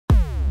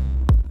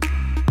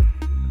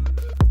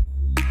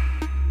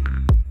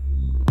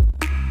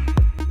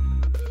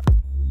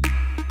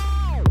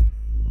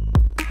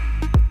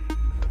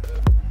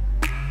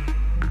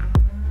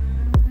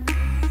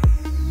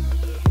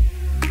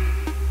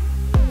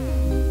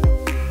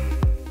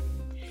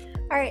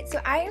Alright,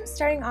 so I am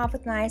starting off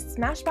with my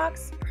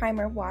Smashbox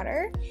Primer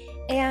Water,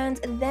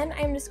 and then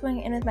I'm just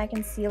going in with my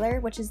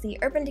concealer, which is the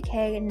Urban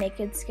Decay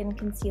Naked Skin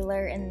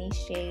Concealer in the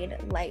shade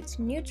Light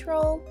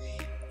Neutral.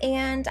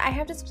 And I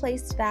have just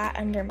placed that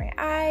under my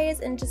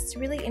eyes and just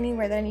really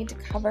anywhere that I need to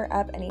cover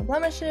up any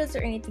blemishes or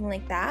anything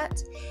like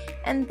that.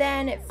 And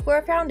then for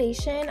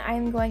foundation,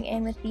 I'm going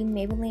in with the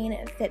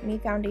Maybelline Fit Me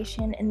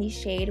foundation in the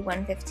shade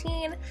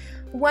 115.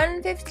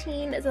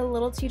 115 is a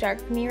little too dark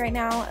for me right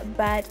now,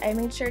 but I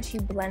made sure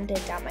to blend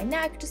it down my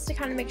neck just to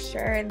kind of make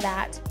sure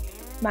that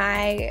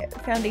my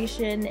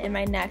foundation and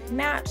my neck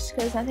matched,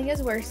 because nothing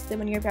is worse than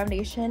when your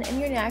foundation and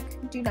your neck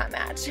do not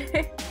match.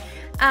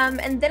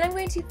 And then I'm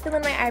going to fill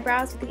in my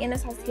eyebrows with the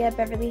Anastasia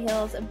Beverly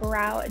Hills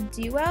Brow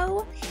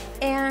Duo,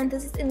 and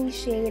this is in the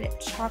shade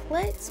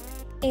Chocolate,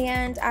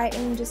 and I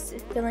am just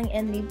filling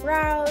in the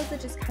brows,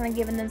 just kind of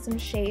giving them some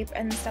shape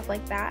and stuff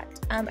like that.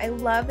 I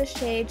love the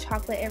shade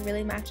Chocolate, it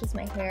really matches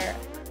my hair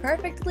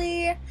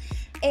perfectly.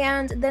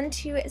 And then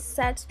to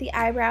set the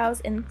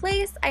eyebrows in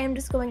place, I am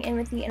just going in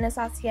with the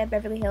Anastasia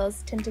Beverly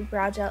Hills Tinted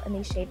Brow Gel in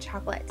the shade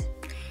Chocolate.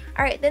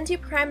 Alright, then to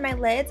prime my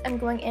lids, I'm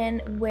going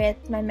in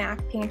with my MAC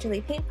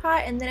Painterly Paint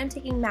Pot, and then I'm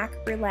taking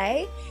MAC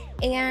Brule,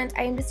 and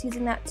I am just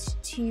using that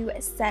to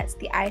set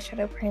the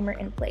eyeshadow primer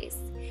in place.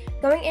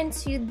 Going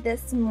into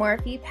this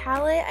Morphe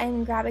palette,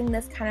 I'm grabbing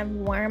this kind of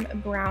warm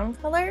brown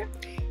color,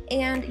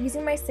 and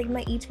using my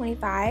Sigma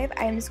E25,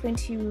 I am just going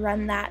to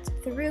run that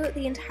through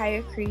the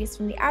entire crease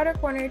from the outer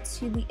corner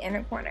to the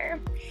inner corner.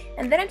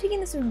 And then I'm taking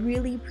this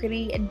really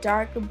pretty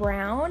dark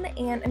brown,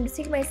 and I'm just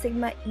taking my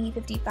Sigma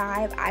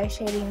E55 eye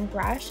shading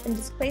brush and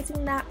just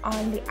placing that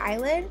on the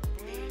eyelid.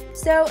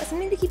 So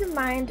something to keep in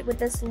mind with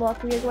this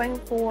look, we are going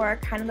for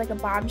kind of like a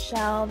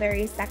bombshell,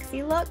 very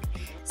sexy look.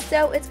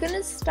 So it's going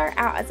to start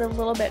out as a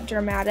little bit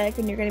dramatic,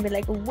 and you're going to be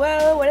like,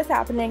 whoa, what is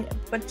happening?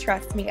 But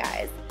trust me,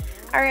 guys.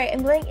 Alright,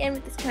 I'm going in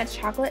with this kind of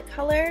chocolate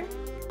color,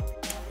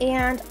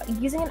 and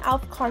using an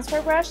e.l.f.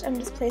 contour brush, I'm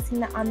just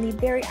placing that on the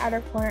very outer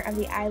corner of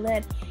the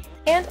eyelid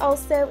and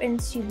also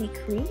into the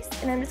crease.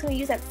 And I'm just going to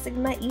use that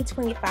Sigma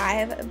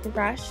E25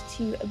 brush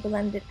to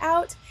blend it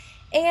out.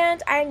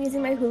 And I'm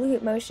using my hula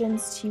hoop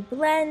motions to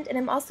blend, and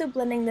I'm also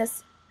blending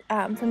this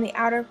from the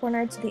outer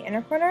corner to the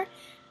inner corner.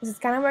 This is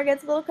kind of where it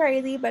gets a little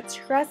crazy, but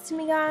trust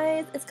me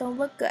guys, it's going to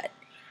look good.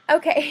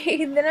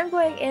 Okay, then I'm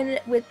going in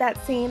with that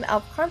same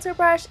e.l.f. contour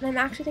brush, and I'm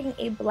actually taking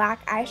a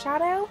black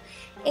eyeshadow,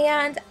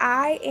 and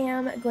I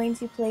am going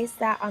to place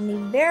that on the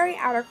very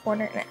outer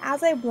corner. And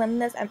as I blend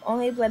this, I'm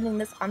only blending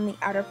this on the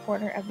outer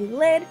corner of the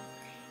lid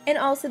and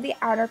also the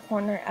outer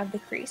corner of the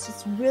crease,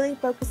 just really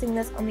focusing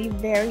this on the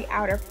very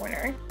outer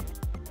corner.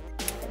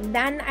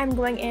 Then I'm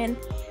going in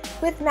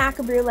with MAC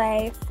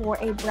Brule for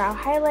a brow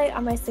highlight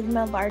on my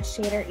Sigma Large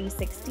Shader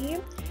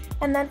E60.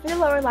 And then for the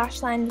lower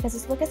lash line, because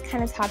this look is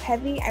kind of top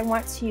heavy, I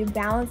want to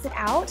balance it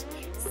out.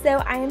 So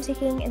I am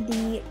taking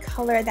the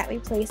color that we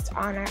placed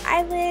on our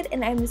eyelid,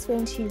 and I'm just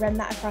going to run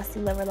that across the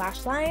lower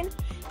lash line.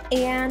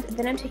 And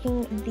then I'm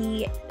taking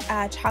the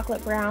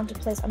chocolate brown to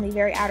place on the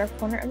very outer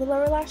corner of the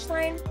lower lash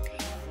line.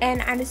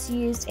 And I just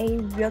used a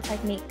Real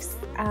Techniques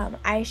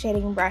eye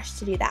shading brush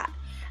to do that.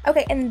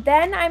 Okay, and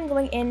then I'm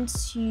going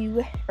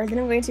to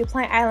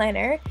apply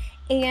eyeliner,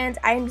 and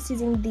I'm just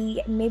using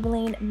the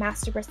Maybelline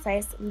Master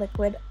Precise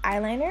Liquid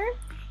eyeliner,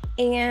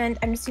 and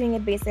I'm just doing a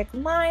basic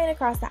line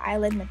across the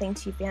eyelid, nothing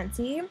too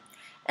fancy.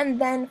 And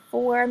then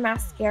for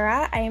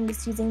mascara, I am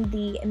just using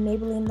the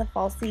Maybelline The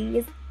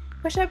Falsies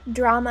Push Up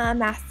Drama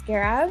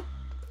Mascara.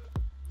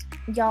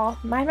 Y'all,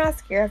 my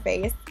mascara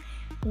face,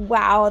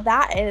 wow,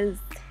 that is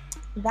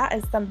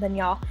something,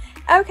 y'all.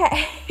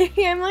 Okay,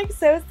 I'm like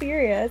so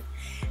serious.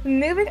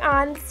 Moving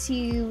on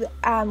to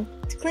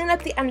clean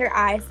up the under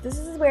eyes. This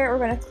is where we're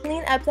going to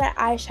clean up that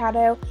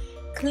eyeshadow,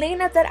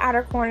 clean up that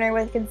outer corner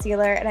with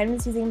concealer, and I'm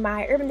just using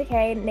my Urban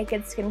Decay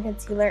Naked Skin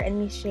Concealer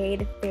in the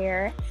shade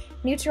Fair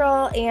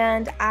Neutral,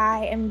 and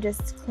I am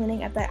just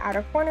cleaning up that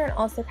outer corner and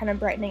also kind of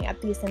brightening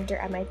up the center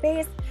of my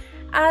face,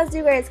 as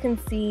you guys can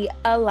see,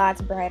 a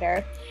lot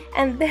brighter.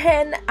 And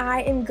then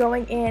I am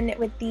going in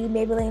with the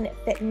Maybelline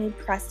Fit Me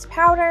Pressed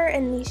Powder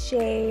in the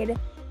shade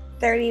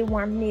 30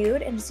 Warm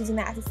Nude, and just using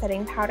that as a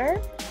setting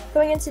powder.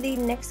 Going into the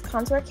NYX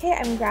Contour Kit,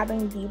 I'm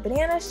grabbing the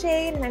Banana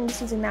shade, and I'm just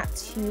using that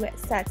to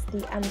set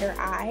the under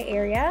eye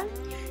area.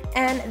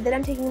 And then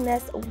I'm taking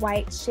this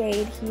white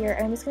shade here,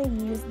 and I'm just going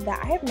to use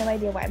that. I have no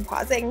idea why I'm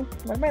pausing.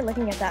 What am I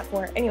looking at that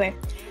for? Anyway,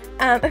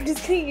 I'm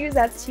just going to use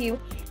that to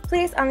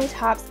place on the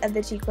tops of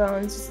the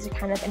cheekbones, just to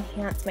kind of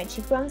enhance my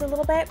cheekbones a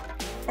little bit.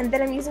 And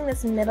then I'm using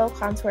this middle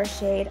contour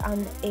shade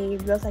on a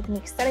Real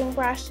Techniques setting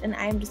brush, and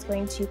I'm just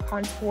going to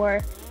contour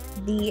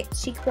the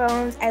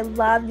cheekbones. I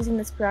love using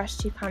this brush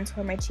to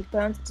contour my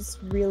cheekbones. It just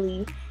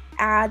really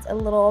adds a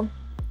little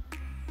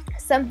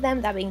something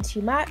without being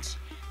too much.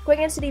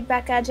 Going into the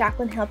Becca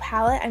Jaclyn Hill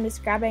palette, I'm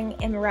just grabbing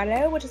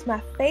Amoretto, which is my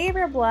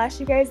favorite blush.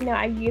 You guys know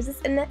I use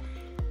this in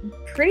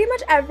pretty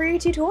much every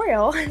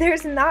tutorial.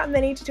 There's not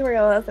many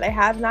tutorials that I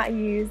have not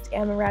used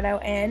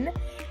Amoretto in.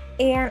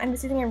 And I'm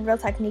just using a Real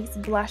Techniques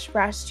blush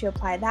brush to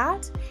apply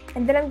that.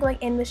 And then I'm going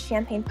in with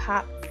Champagne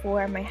Pop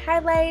for my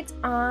highlight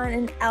on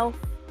an e.l.f.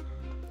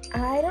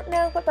 I don't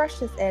know what brush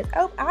this is.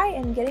 Oh, I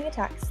am getting a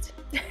text.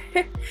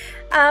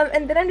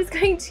 And then I'm just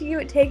going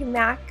to take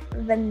MAC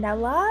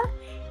Vanilla,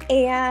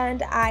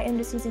 and I am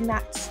just using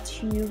that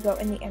to go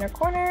in the inner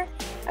corner.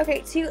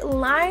 Okay, to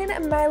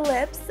line my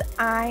lips,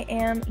 I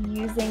am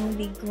using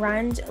the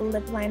Grunge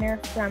lip liner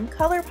from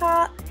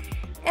Colourpop,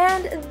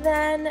 and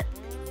then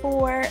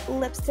for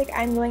lipstick,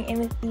 I'm going in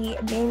with the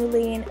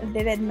Maybelline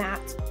Vivid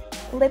Matte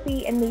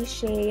Lippy in the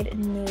shade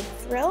Nude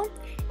Thrill.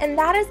 And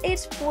that is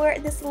it for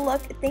this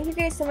look. Thank you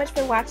guys so much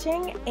for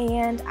watching,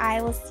 and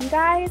I will see you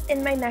guys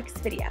in my next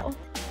video.